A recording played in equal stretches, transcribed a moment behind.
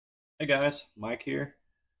Hey guys, Mike here.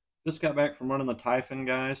 Just got back from running the Typhon,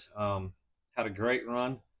 guys. Had a great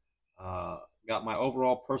run. Got my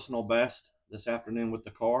overall personal best this afternoon with the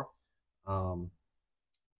car. Um,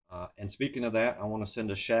 and speaking of that, I want to send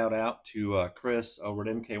a shout out to Chris over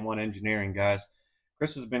at MK1 Engineering, guys.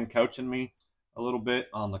 Chris has been coaching me a little bit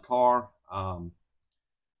on the car.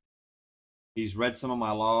 He's read some of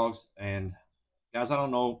my logs, and guys, I don't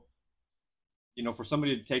know, for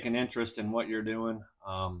somebody to take an interest in what you're doing,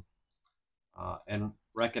 and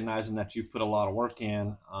recognizing that you've put a lot of work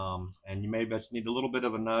in, and you maybe just need a little bit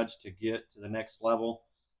of a nudge to get to the next level.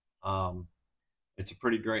 It's a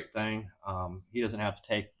pretty great thing. He doesn't have to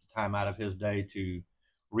take the time out of his day to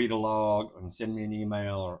read a log and send me an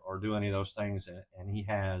email or do any of those things, and he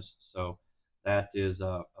has. So that is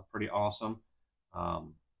a pretty awesome. I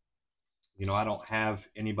don't have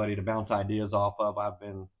anybody to bounce ideas off of. I've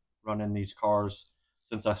been running these cars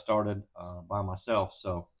since I started by myself.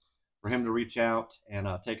 So for him to reach out and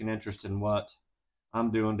take an interest in what I'm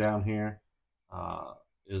doing down here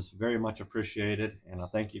is very much appreciated. And I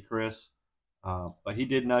thank you, Chris. But he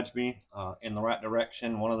did nudge me in the right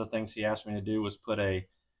direction. One of the things he asked me to do was put a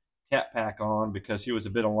cat pack on because he was a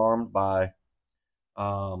bit alarmed by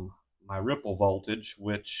my ripple voltage,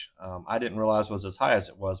 which I didn't realize was as high as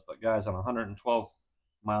it was. But guys, on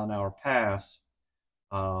 112-mile-an-hour pass,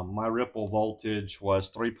 my ripple voltage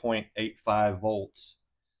was 3.85 volts,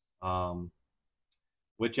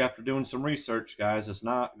 which after doing some research, guys, is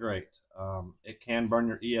not great. It can burn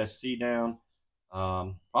your ESC down.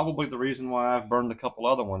 Probably the reason why I've burned a couple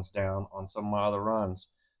other ones down on some of my other runs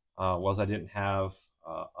was I didn't have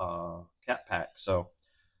a cat pack. So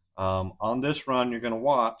on this run you're going to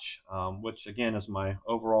watch, which again is my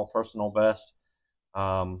overall personal best,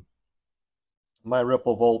 my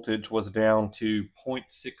ripple voltage was down to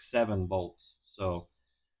 0.67 volts. So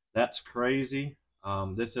that's crazy.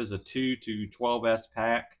 This is a 2 to 12S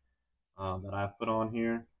pack that I've put on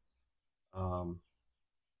here.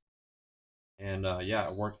 Yeah,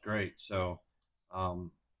 it worked great. So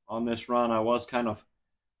on this run, I was kind of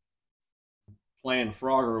playing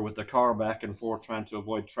Frogger with the car back and forth, trying to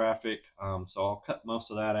avoid traffic. So I'll cut most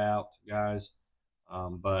of that out, guys.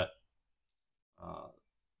 But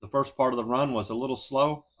the first part of the run was a little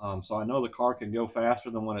slow. So I know the car can go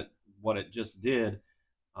faster than what it just did.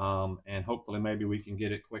 And hopefully maybe we can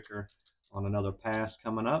get it quicker on another pass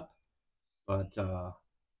coming up. But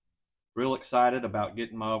real excited about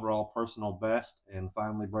getting my overall personal best and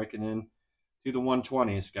finally breaking in to the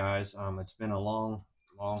 120s, guys. It's been a long,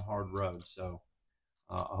 hard road. So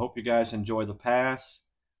I hope you guys enjoy the pass.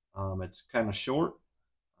 It's kind of short,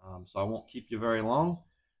 so I won't keep you very long.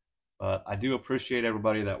 But I do appreciate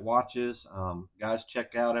everybody that watches. Guys,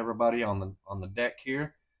 check out everybody on the deck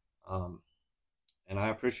here. And I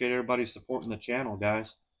appreciate everybody supporting the channel,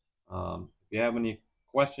 guys. If you have any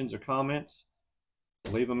questions or comments,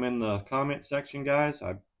 leave them in the comment section, guys.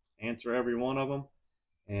 I answer every one of them.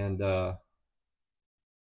 And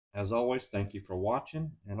as always, thank you for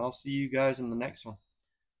watching, and I'll see you guys in the next one.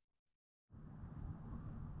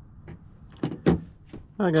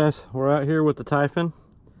 Hi guys, we're out here with the Typhon.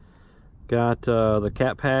 Got the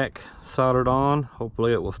cat pack soldered on.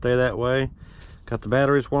 Hopefully it will stay that way. Got the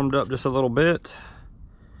batteries warmed up just a little bit,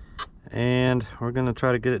 and we're gonna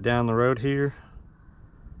try to get it down the road here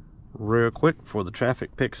real quick before the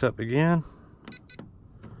traffic picks up again,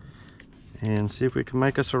 and see if we can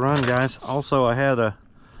make us a run, guys. Also, I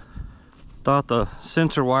thought the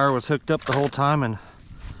sensor wire was hooked up the whole time,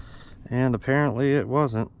 and apparently it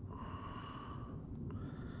wasn't.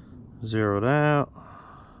 Zeroed out.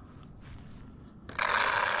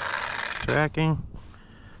 Tracking.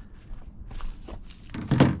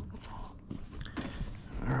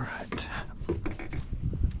 All right.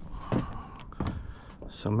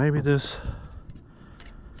 So maybe this.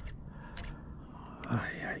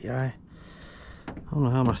 I don't know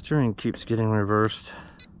how my steering keeps getting reversed.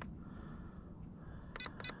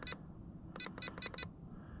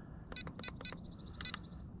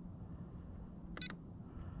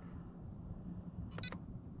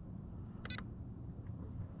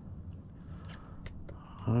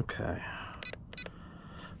 Okay,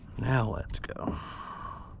 now let's go.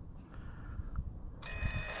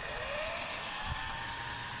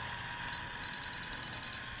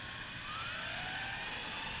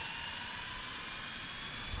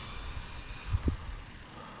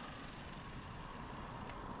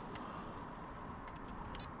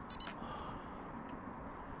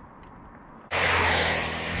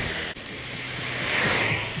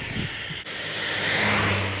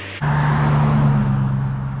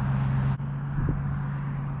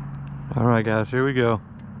 All right, guys, here we go.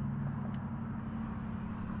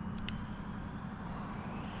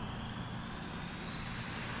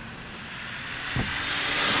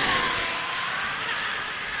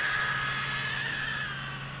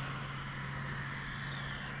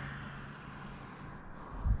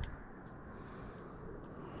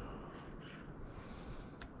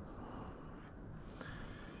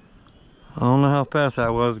 I don't know how fast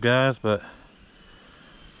that was, guys, but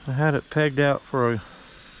I had it pegged out for a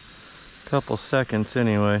couple seconds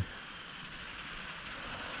anyway.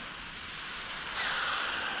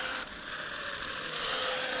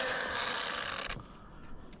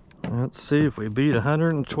 Let's see if we beat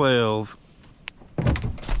 112.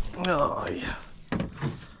 Oh yeah.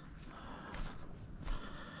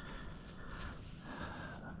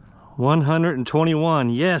 121.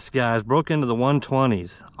 Yes, guys, broke into the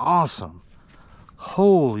 120s. Awesome.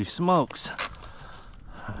 Holy smokes.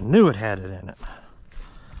 I knew it had it in it.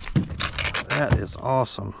 That is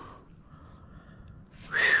awesome.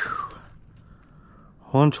 Whew.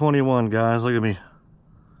 121, guys. Look at me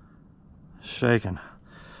shaking.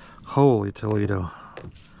 Holy Toledo.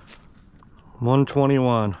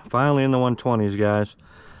 121. Finally in the 120s, guys.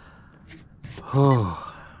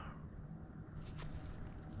 Oh.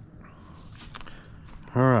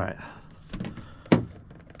 All right.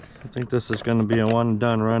 I think this is going to be a one and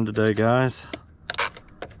done run today, guys.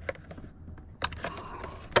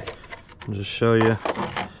 I'll just show you.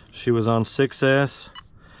 She was on 6S.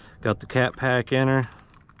 Got the cat pack in her.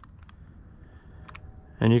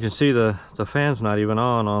 And you can see the fan's not even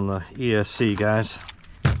on the ESC, guys.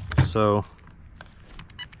 So,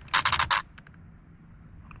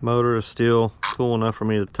 motor is still cool enough for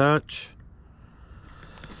me to touch.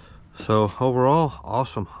 So overall,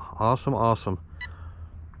 awesome, awesome, awesome.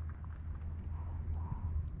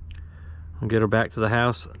 I'll get her back to the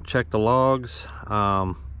house, check the logs,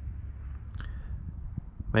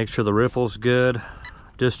 make sure the ripple's good,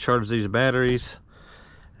 discharge these batteries,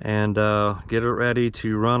 and get it ready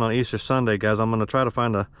to run on Easter Sunday, guys. I'm gonna try to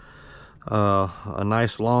find a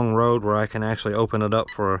nice long road where I can actually open it up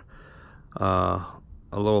for a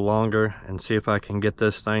little longer and see if I can get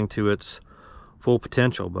this thing to its full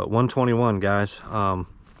potential. But 121, guys. I've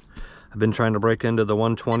been trying to break into the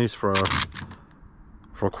 120s for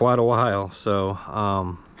quite a while, so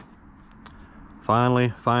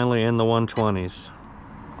finally in the 120s.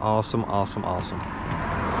 Awesome, awesome, awesome.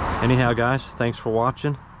 Anyhow, guys, thanks for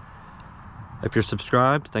watching. If you're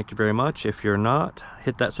subscribed, thank you very much. If you're not,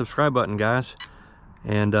 hit that subscribe button, guys,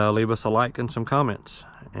 and leave us a like and some comments,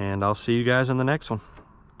 and I'll see you guys in the next one.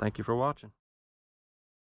 Thank you for watching.